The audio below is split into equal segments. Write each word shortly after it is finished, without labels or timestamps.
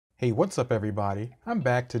Hey, what's up everybody? I'm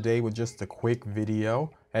back today with just a quick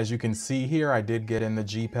video. As you can see here, I did get in the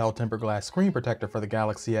GPEL tempered glass screen protector for the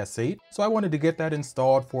Galaxy S8, so I wanted to get that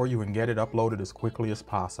installed for you and get it uploaded as quickly as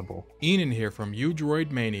possible. Enan here from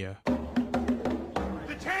Udroid Mania.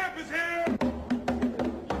 The champ is here!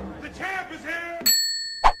 The champ is here!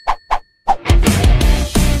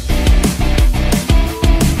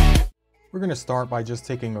 We're going to start by just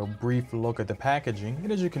taking a brief look at the packaging,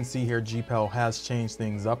 and as you can see here, GPEL has changed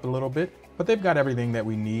things up a little bit, but they've got everything that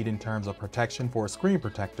we need in terms of protection for a screen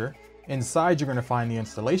protector. Inside, you're going to find the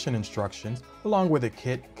installation instructions, along with a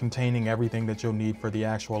kit containing everything that you'll need for the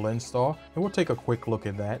actual install, and we'll take a quick look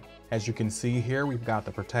at that. As you can see here, we've got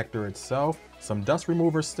the protector itself, some dust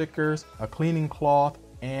remover stickers, a cleaning cloth,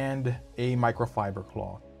 and a microfiber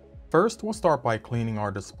cloth. First, we'll start by cleaning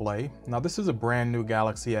our display. Now this is a brand new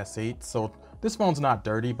Galaxy S8, so this phone's not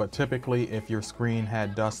dirty, but typically if your screen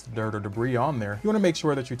had dust, dirt, or debris on there, you want to make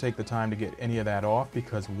sure that you take the time to get any of that off,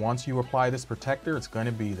 because once you apply this protector, it's going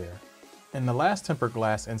to be there. In the last tempered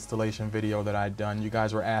glass installation video that I'd done, you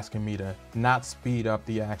guys were asking me to not speed up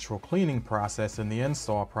the actual cleaning process and the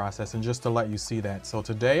install process, and just to let you see that. So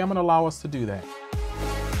today I'm going to allow us to do that.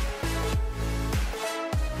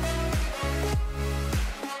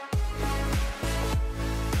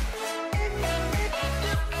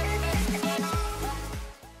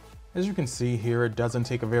 As you can see here, it doesn't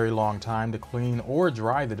take a very long time to clean or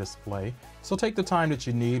dry the display, so take the time that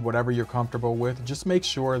you need, whatever you're comfortable with. Just make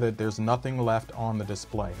sure that there's nothing left on the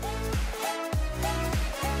display.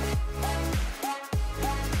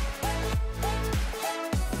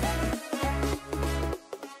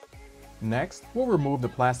 Next, we'll remove the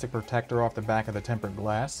plastic protector off the back of the tempered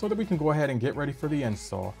glass so that we can go ahead and get ready for the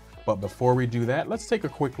install. But before we do that, let's take a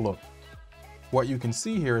quick look. What you can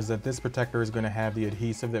see here is that this protector is going to have the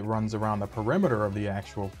adhesive that runs around the perimeter of the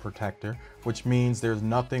actual protector, which means there's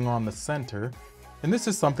nothing on the center. And this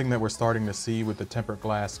is something that we're starting to see with the tempered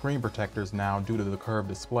glass screen protectors now due to the curved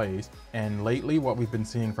displays. And lately, what we've been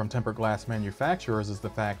seeing from tempered glass manufacturers is the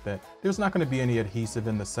fact that there's not going to be any adhesive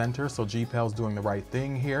in the center, so GPEL's doing the right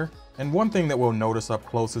thing here. And one thing that we'll notice up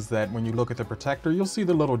close is that when you look at the protector, you'll see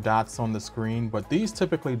the little dots on the screen, but these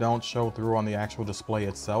typically don't show through on the actual display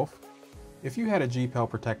itself. If you had a GPEL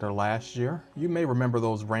protector last year, you may remember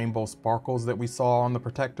those rainbow sparkles that we saw on the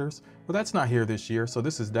protectors. Well, that's not here this year, so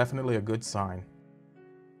this is definitely a good sign.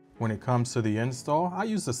 When it comes to the install, I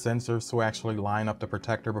use the sensors to actually line up the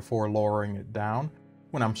protector before lowering it down.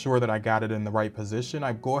 When I'm sure that I got it in the right position,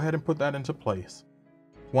 I go ahead and put that into place.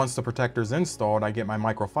 Once the protector is installed, I get my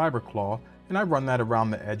microfiber cloth and I run that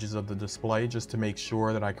around the edges of the display just to make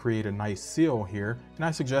sure that I create a nice seal here, and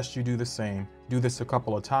I suggest you do the same. Do this a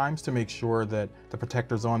couple of times to make sure that the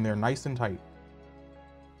protector's on there nice and tight.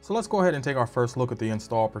 So let's go ahead and take our first look at the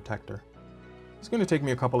install protector. It's going to take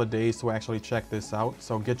me a couple of days to actually check this out,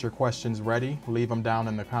 so get your questions ready, leave them down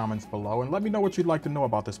in the comments below, and let me know what you'd like to know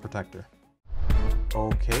about this protector.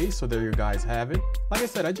 Okay, so there you guys have it. Like I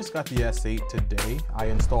said, I just got the S8 today. I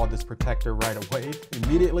installed this protector right away,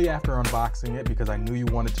 immediately after unboxing it, because I knew you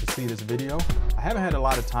wanted to see this video. I haven't had a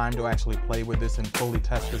lot of time to actually play with this and fully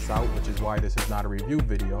test this out, which is why this is not a review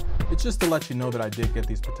video. It's just to let you know that I did get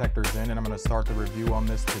these protectors in, and I'm going to start the review on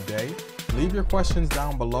this today. Leave your questions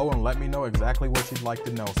down below and let me know exactly what you'd like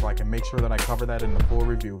to know so I can make sure that I cover that in the full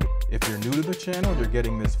review. If you're new to the channel, you're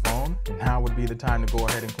getting this phone, now would be the time to go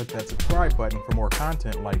ahead and click that subscribe button for more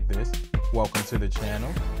content like this. Welcome to the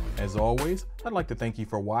channel. As always, I'd like to thank you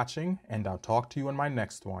for watching, and I'll talk to you in my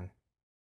next one.